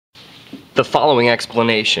The following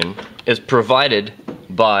explanation is provided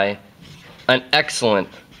by an excellent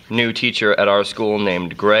new teacher at our school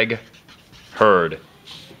named Greg Hurd.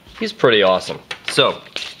 He's pretty awesome. So,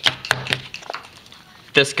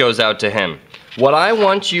 this goes out to him. What I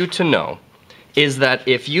want you to know is that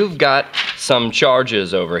if you've got some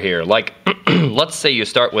charges over here, like let's say you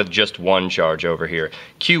start with just one charge over here,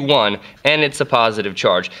 Q1, and it's a positive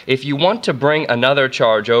charge. If you want to bring another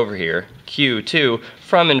charge over here, Q2,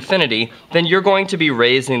 from infinity, then you're going to be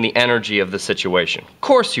raising the energy of the situation. Of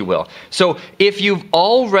course you will. So if you've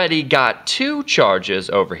already got two charges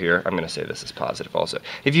over here, I'm going to say this is positive also.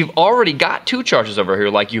 If you've already got two charges over here,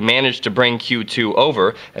 like you managed to bring Q2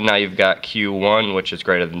 over, and now you've got Q1, which is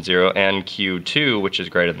greater than 0, and Q2, which is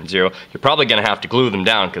greater than 0, you're probably going to have to glue them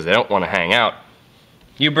down because they don't want to hang out.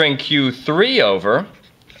 You bring Q3 over,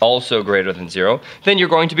 also greater than 0, then you're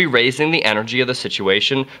going to be raising the energy of the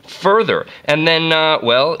situation further. And then,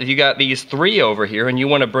 well, if you got these 3 over here and you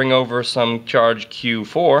want to bring over some charge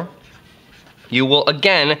Q4, you will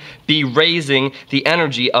again be raising the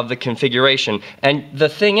energy of the configuration. And the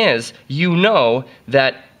thing is, you know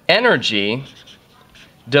that energy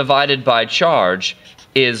divided by charge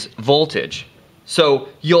is voltage. So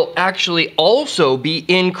you'll actually also be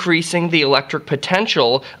increasing the electric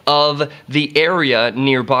potential of the area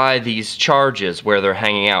nearby these charges where they're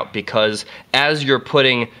hanging out, because as you're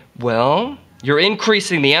putting, well, you're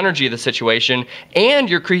increasing the energy of the situation and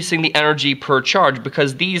you're increasing the energy per charge,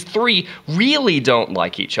 because these 3 really don't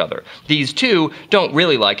like each other. These 2 don't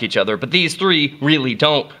really like each other, but these 3 really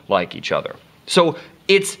don't like each other. So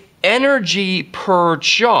it's energy per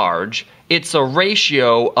charge. It's a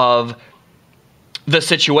ratio of the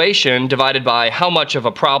situation divided by how much of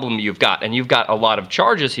a problem you've got. And you've got a lot of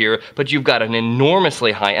charges here, but you've got an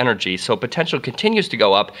enormously high energy, so potential continues to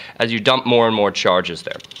go up as you dump more and more charges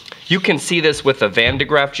there. You can see this with a Van de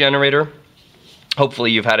Graaff generator.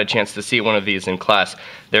 Hopefully you've had a chance to see one of these in class.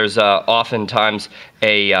 There's oftentimes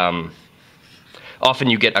a,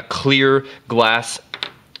 often you get a clear glass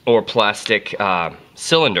or plastic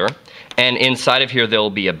cylinder, and inside of here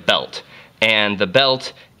there'll be a belt. And the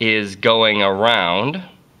belt is going around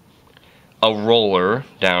a roller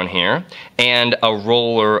down here and a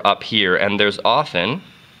roller up here. And there's often,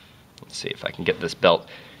 let's see if I can get this belt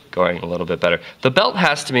going a little bit better. The belt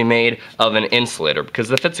has to be made of an insulator, because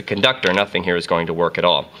if it's a conductor, nothing here is going to work at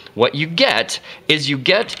all. What you get is you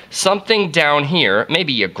get something down here,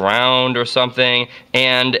 maybe a ground or something,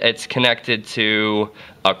 and it's connected to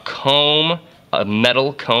a comb, a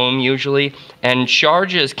metal comb usually, and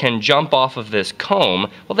charges can jump off of this comb.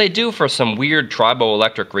 Well, they do for some weird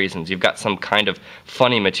triboelectric reasons. You've got some kind of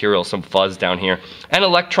funny material, some fuzz down here, and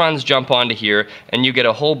electrons jump onto here, and you get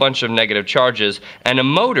a whole bunch of negative charges, and a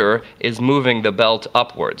motor is moving the belt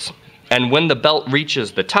upwards. And when the belt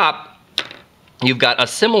reaches the top, you've got a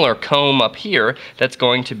similar comb up here that's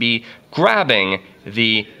going to be grabbing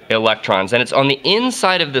the electrons, and it's on the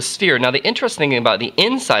inside of the sphere. Now, the interesting thing about the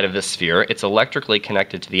inside of the sphere, it's electrically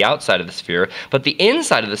connected to the outside of the sphere, but the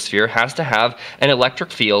inside of the sphere has to have an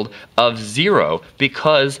electric field of 0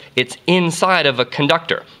 because it's inside of a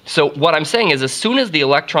conductor. So what I'm saying is, as soon as the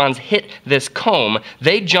electrons hit this comb,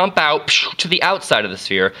 they jump out to the outside of the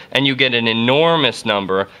sphere, and you get an enormous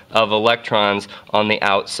number of electrons on the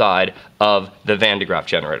outside of the Van de Graaff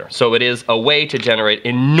generator. So it is a way to generate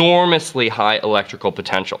enormously high electrical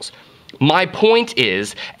potentials. My point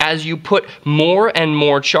is, as you put more and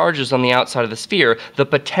more charges on the outside of the sphere, the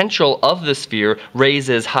potential of the sphere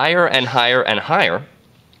raises higher and higher and higher,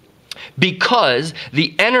 because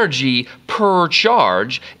the energy per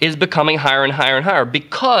charge is becoming higher and higher and higher,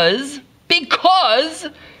 because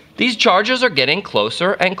these charges are getting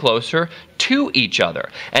closer and closer to each other.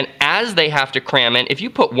 And as they have to cram in, if you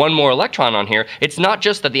put one more electron on here, it's not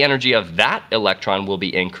just that the energy of that electron will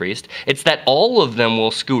be increased, it's that all of them will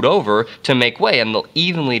scoot over to make way, and they'll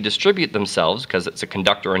evenly distribute themselves because it's a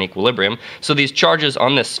conductor in equilibrium. So these charges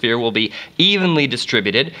on this sphere will be evenly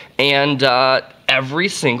distributed, and every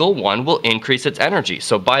single one will increase its energy.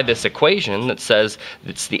 So by this equation that says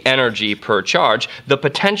it's the energy per charge, the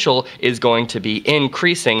potential is going to be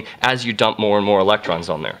increasing as you dump more and more electrons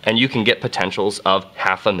on there. And you can get potentials of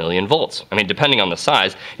 500,000 volts. I mean, depending on the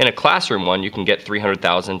size, in a classroom one, you can get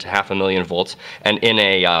 300,000 to 500,000 volts. And in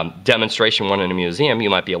a demonstration one in a museum, you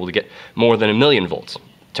might be able to get more than 1,000,000 volts.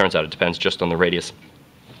 Turns out it depends just on the radius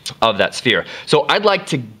of that sphere. So I'd like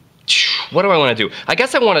to, what do I want to do? I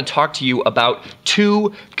guess I want to talk to you about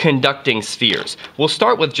 2 conducting spheres. We'll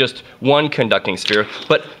start with just one conducting sphere,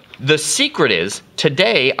 but the secret is,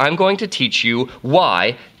 today I'm going to teach you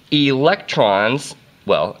why electrons,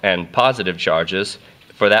 well, and positive charges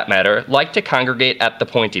for that matter, like to congregate at the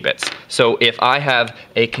pointy bits. So if I have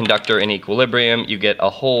a conductor in equilibrium, you get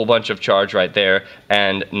a whole bunch of charge right there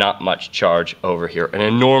and not much charge over here. An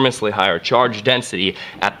enormously higher charge density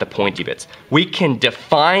at the pointy bits. We can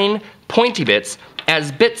define pointy bits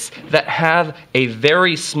as bits that have a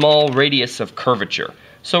very small radius of curvature.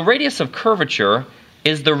 So radius of curvature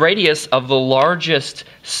is the radius of the largest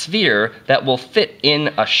sphere that will fit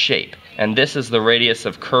in a shape. And this is the radius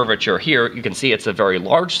of curvature here. You can see it's a very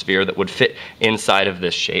large sphere that would fit inside of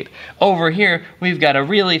this shape. Over here, we've got a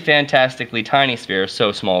really fantastically tiny sphere,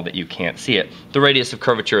 so small that you can't see it. The radius of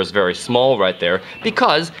curvature is very small right there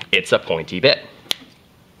because it's a pointy bit.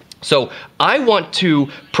 So I want to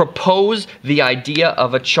propose the idea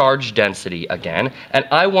of a charge density again, and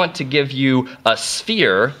I want to give you a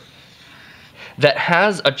sphere that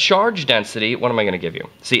has a charge density. What am I going to give you?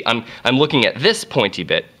 See, I'm looking at this pointy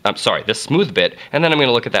bit, this smooth bit, and then I'm going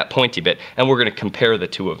to look at that pointy bit, and we're going to compare the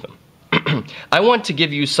two of them. I want to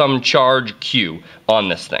give you some charge Q on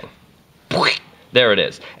this thing. There it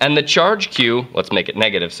is. And the charge Q, let's make it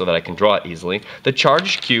negative so that I can draw it easily. The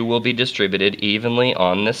charge Q will be distributed evenly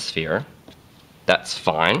on this sphere. That's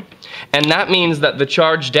fine. And that means that the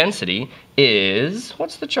charge density is,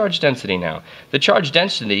 what's the charge density now? The charge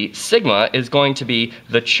density, sigma, is going to be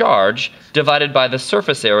the charge divided by the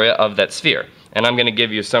surface area of that sphere. And I'm going to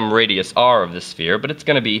give you some radius r of the sphere, but it's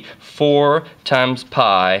going to be 4 times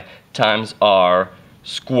pi times r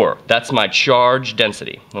square. That's my charge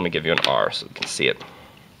density. Let me give you an r so you can see it.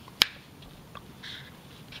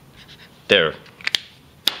 There.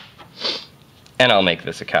 And I'll make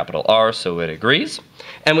this a capital R so it agrees.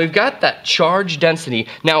 And we've got that charge density.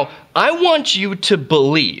 Now, I want you to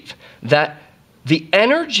believe that the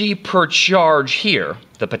energy per charge here,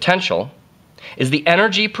 the potential, is the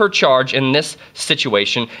energy per charge in this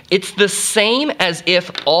situation. It's the same as if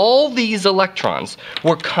all these electrons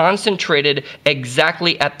were concentrated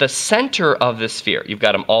exactly at the center of the sphere. You've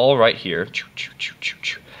got them all right here,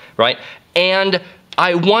 right? And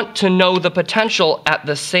I want to know the potential at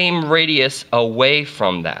the same radius away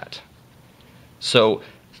from that. So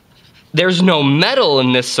there's no metal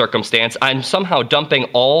in this circumstance. I'm somehow dumping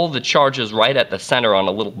all the charges right at the center on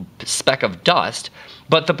a little speck of dust.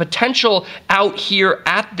 But the potential out here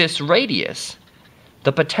at this radius,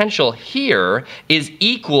 the potential here is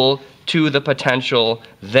equal to the potential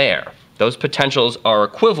there. Those potentials are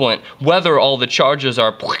equivalent whether all the charges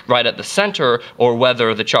are right at the center or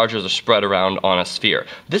whether the charges are spread around on a sphere.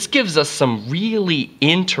 This gives us some really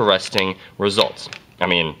interesting results. I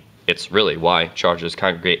mean, it's really why charges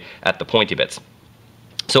congregate at the pointy bits.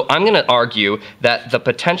 So I'm going to argue that the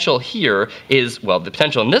potential here is, well, the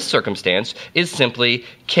potential in this circumstance is simply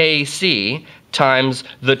Kc times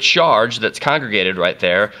the charge that's congregated right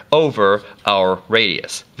there over our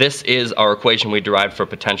radius. This is our equation we derived for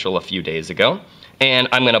potential a few days ago. And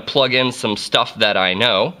I'm going to plug in some stuff that I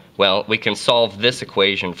know. Well, we can solve this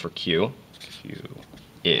equation for Q. Q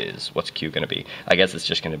is, what's Q going to be? I guess it's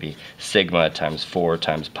just going to be sigma times 4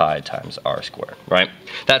 times pi times r squared, right?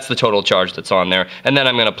 That's the total charge that's on there. And then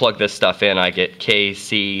I'm going to plug this stuff in. I get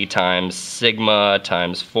Kc times sigma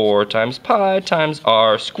times 4 times pi times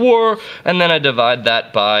r squared. And then I divide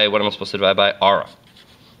that by, what am I supposed to divide by? R.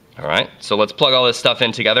 All right, so let's plug all this stuff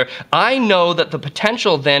in together. I know that the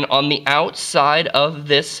potential then on the outside of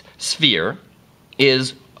this sphere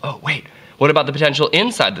is, oh wait, what about the potential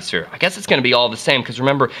inside the sphere? I guess it's going to be all the same because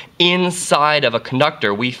remember, inside of a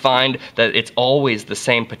conductor, we find that it's always the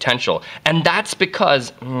same potential. And that's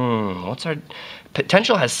because, what's our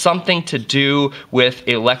potential has something to do with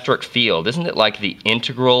electric field. Isn't it like the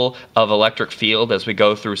integral of electric field as we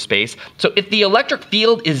go through space? So if the electric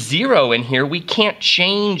field is 0 in here, we can't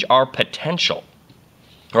change our potential,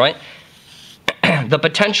 right? The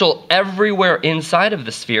potential everywhere inside of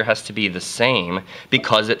the sphere has to be the same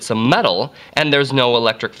because it's a metal and there's no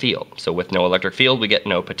electric field. So with no electric field, we get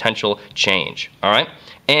no potential change, all right?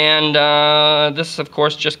 And this, of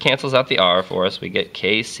course, just cancels out the r for us. We get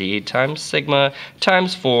Kc times sigma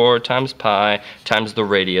times 4 times pi times the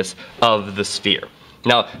radius of the sphere.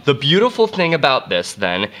 Now, the beautiful thing about this,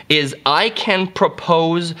 then, is I can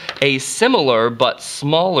propose a similar but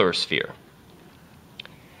smaller sphere.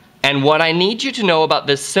 And what I need you to know about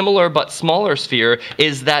this similar but smaller sphere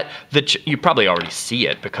is that, you probably already see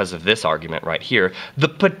it because of this argument right here, the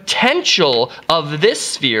potential of this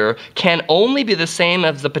sphere can only be the same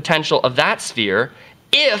as the potential of that sphere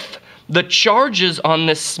if the charges on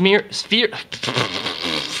this sphere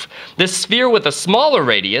with a smaller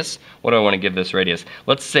radius, what do I want to give this radius?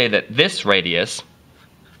 Let's say that this radius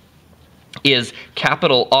is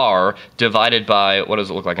capital R divided by, what does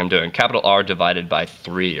it look like I'm doing? Capital R divided by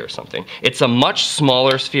 3 or something. It's a much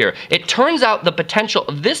smaller sphere. It turns out the potential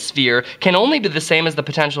of this sphere can only be the same as the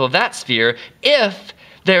potential of that sphere if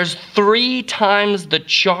there's 3 times the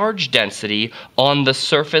charge density on the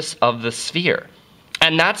surface of the sphere.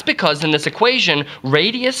 And that's because in this equation,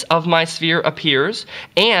 radius of my sphere appears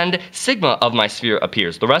and sigma of my sphere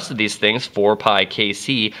appears. The rest of these things, 4 pi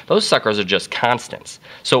kc, those suckers are just constants.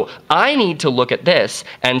 So I need to look at this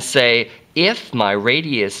and say, if my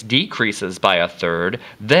radius decreases by 1/3,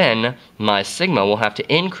 then my sigma will have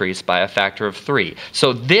to increase by a factor of 3.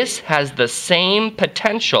 So this has the same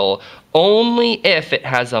potential only if it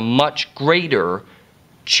has a much greater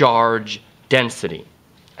charge density.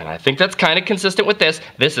 And I think that's kind of consistent with this.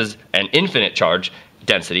 This is an infinite charge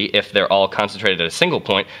density if they're all concentrated at a single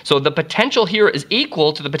point. So the potential here is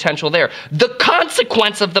equal to the potential there. The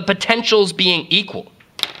consequence of the potentials being equal.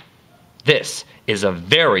 This is a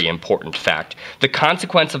very important fact. The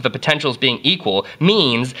consequence of the potentials being equal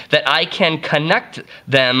means that I can connect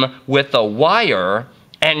them with a wire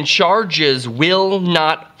and charges will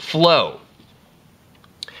not flow.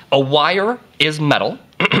 A wire is metal.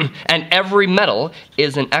 And every metal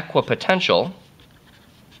is an equipotential.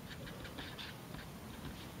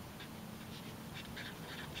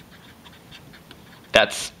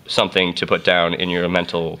 That's something to put down in your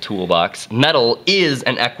mental toolbox. Metal is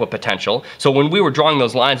an equipotential. So when we were drawing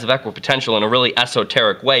those lines of equipotential in a really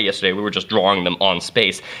esoteric way yesterday, we were just drawing them on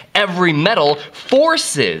space. Every metal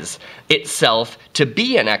forces itself to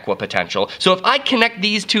be an equipotential. So if I connect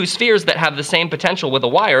these two spheres that have the same potential with a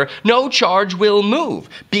wire, no charge will move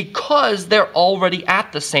because they're already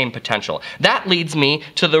at the same potential. That leads me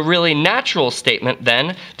to the really natural statement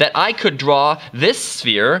then that I could draw this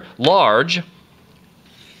sphere large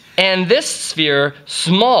and this sphere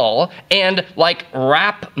small and like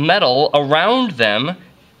wrap metal around them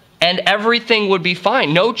and everything would be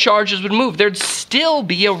fine. No charges would move. There'd still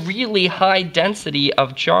be a really high density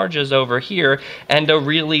of charges over here and a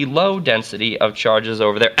really low density of charges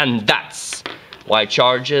over there. And that's why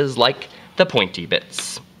charges like the pointy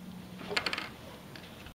bits.